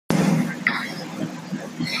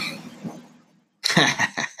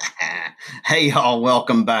Hey y'all,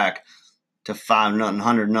 welcome back to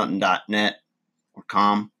 5nothing100nothing.net or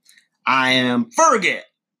com. I am Ferget,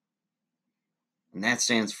 and that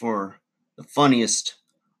stands for the funniest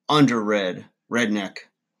underread redneck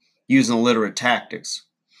using illiterate tactics.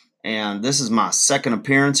 And this is my second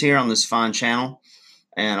appearance here on this fine channel,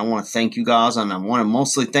 and I want to thank you guys, and I want to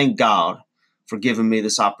mostly thank God for giving me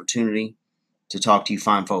this opportunity to talk to you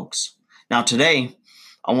fine folks. Now today,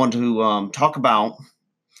 I want to talk about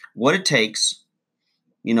what it takes,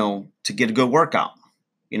 to get a good workout.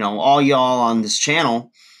 All y'all on this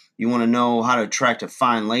channel, you want to know how to attract a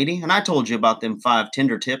fine lady. And I told you about them 5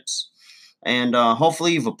 Tinder tips. And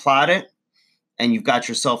hopefully you've applied it and you've got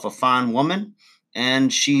yourself a fine woman.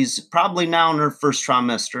 And she's probably now in her first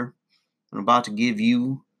trimester and about to give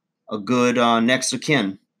you a good next of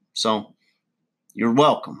kin. So you're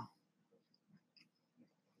welcome.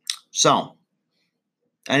 So,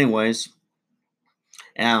 anyways,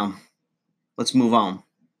 let's move on.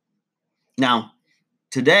 Now,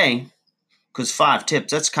 today, because 5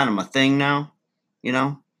 tips, that's kind of my thing now,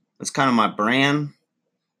 it's kind of my brand.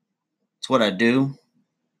 It's what I do.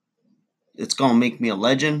 It's going to make me a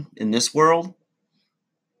legend in this world.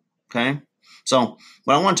 Okay? So,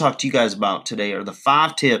 what I want to talk to you guys about today are the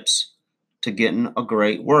 5 tips to getting a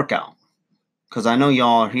great workout. Because I know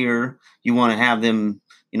y'all are here, you want to have them,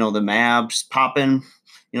 them abs popping,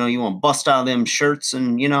 you want to bust out of them shirts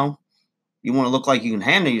and, you want to look like you can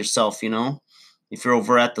handle yourself, if you're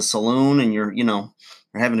over at the saloon and you're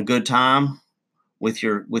having a good time with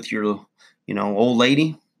your old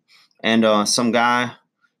lady, and some guy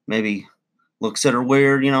maybe looks at her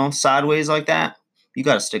weird, sideways like that, you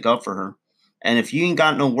got to stick up for her. And if you ain't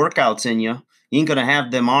got no workouts in you, you ain't gonna have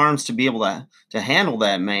them arms to be able to handle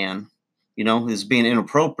that man, who's being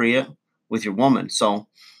inappropriate with your woman. So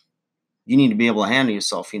you need to be able to handle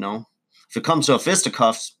yourself. If it comes to a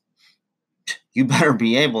fisticuffs, you better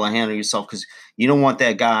be able to handle yourself, because you don't want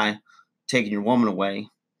that guy taking your woman away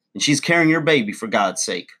and she's carrying your baby, for God's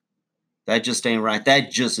sake. That just ain't right.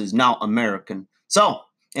 That just is not American. So,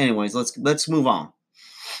 anyways, let's move on.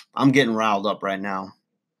 I'm getting riled up right now.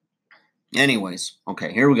 Anyways,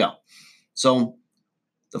 okay, here we go. So,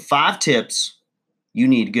 the 5 tips you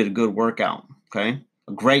need to get a good workout, okay?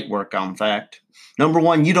 A great workout, in fact. Number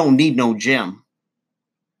 1, you don't need no gym.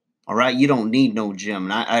 All right, you don't need no gym.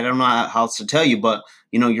 And I don't know how else to tell you, but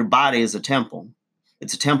your body is a temple.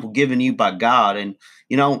 It's a temple given you by God, and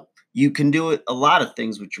you can do a lot of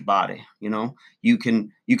things with your body. You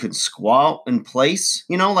can squat in place.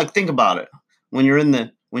 Like, think about it. When you're in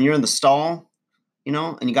the stall,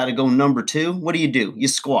 and you got to go number 2. What do? You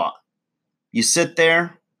squat. You sit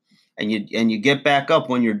there, and you get back up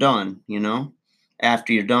when you're done.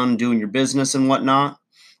 After you're done doing your business and whatnot,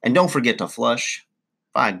 and don't forget to flush.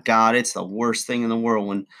 By God, it's the worst thing in the world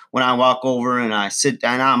when I walk over and I sit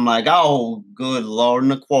down. I'm like, oh, good Lord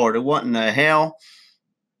in a quarter. What in the hell?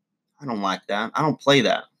 I don't like that. I don't play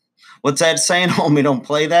that. What's that saying? Homie, don't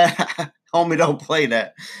play that. Homie, don't play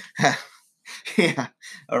that. Yeah.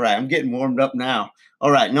 All right. I'm getting warmed up now.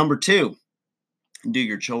 All right. Number 2, do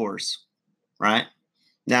your chores. Right?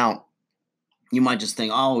 Now, you might just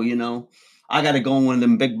think, oh, I got to go in one of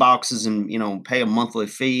them big boxes and, pay a monthly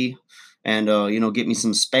fee and, get me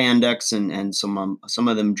some spandex and some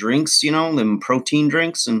of them drinks, them protein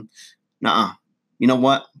drinks. And nuh-uh. You know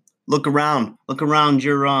what? Look around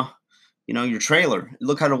your, your trailer.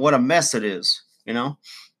 Look at what a mess it is,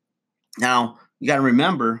 Now, you got to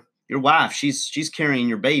remember, your wife, she's carrying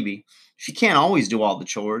your baby. She can't always do all the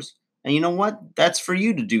chores. And you know what? That's for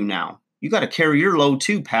you to do now. You got to carry your load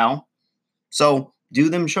too, pal. So do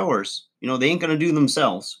them chores. They ain't going to do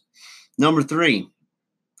themselves. Number 3,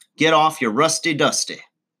 get off your rusty dusty.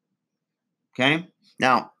 Okay?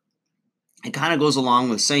 Now, it kind of goes along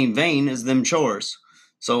with the same vein as them chores.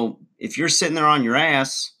 So if you're sitting there on your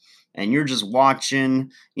ass and you're just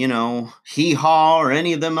watching, Hee Haw or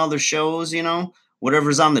any of them other shows,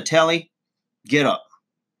 whatever's on the telly, get up.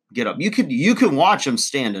 Get up. You could watch them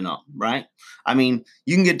standing up, right? I mean,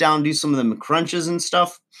 you can get down and do some of them crunches and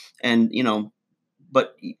stuff, and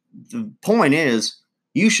but the point is,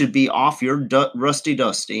 you should be off your rusty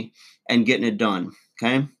dusty and getting it done.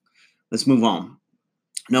 Okay, let's move on.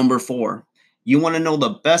 Number 4, you want to know the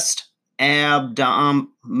best abdominal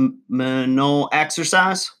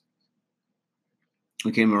exercise?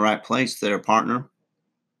 We came in the right place there, partner.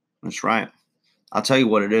 That's right. I'll tell you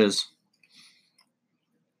what it is.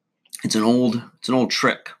 It's an old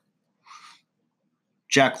trick.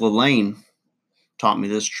 Jack LaLanne taught me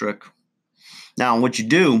this trick. Now, what you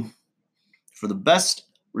do for the best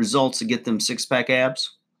results to get them 6-pack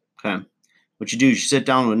abs, okay, what you do is you sit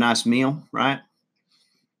down with a nice meal, right?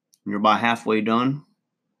 When you're about halfway done,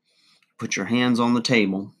 put your hands on the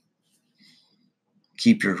table.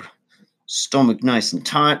 Keep your stomach nice and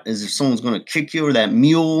tight as if someone's going to kick you, or that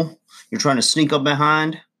mule you're trying to sneak up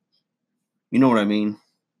behind. You know what I mean.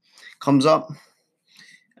 Comes up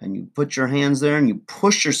and you put your hands there and you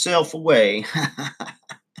push yourself away.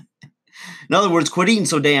 In other words, quit eating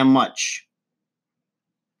so damn much.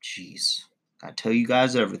 Jeez, I tell you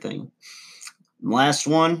guys everything. Last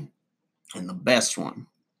one, and the best one,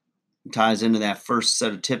 it ties into that first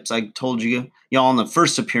set of tips I told y'all in the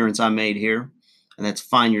first appearance I made here, and that's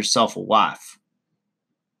find yourself a wife.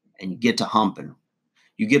 And you get to humping.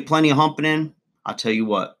 You get plenty of humping in, I'll tell you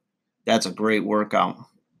what, that's a great workout.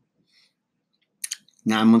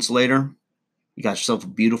 9 months later, you got yourself a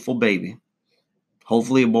beautiful baby.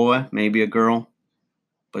 Hopefully a boy, maybe a girl,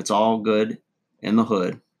 but it's all good in the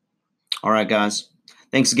hood. All right, guys.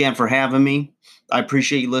 Thanks again for having me. I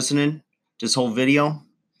appreciate you listening to this whole video.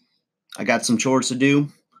 I got some chores to do.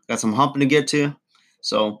 Got some humping to get to.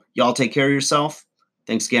 So y'all take care of yourself.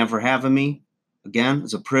 Thanks again for having me. Again,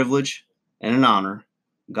 it's a privilege and an honor.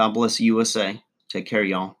 God bless the USA. Take care,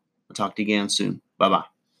 y'all. I'll talk to you again soon.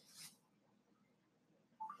 Bye-bye.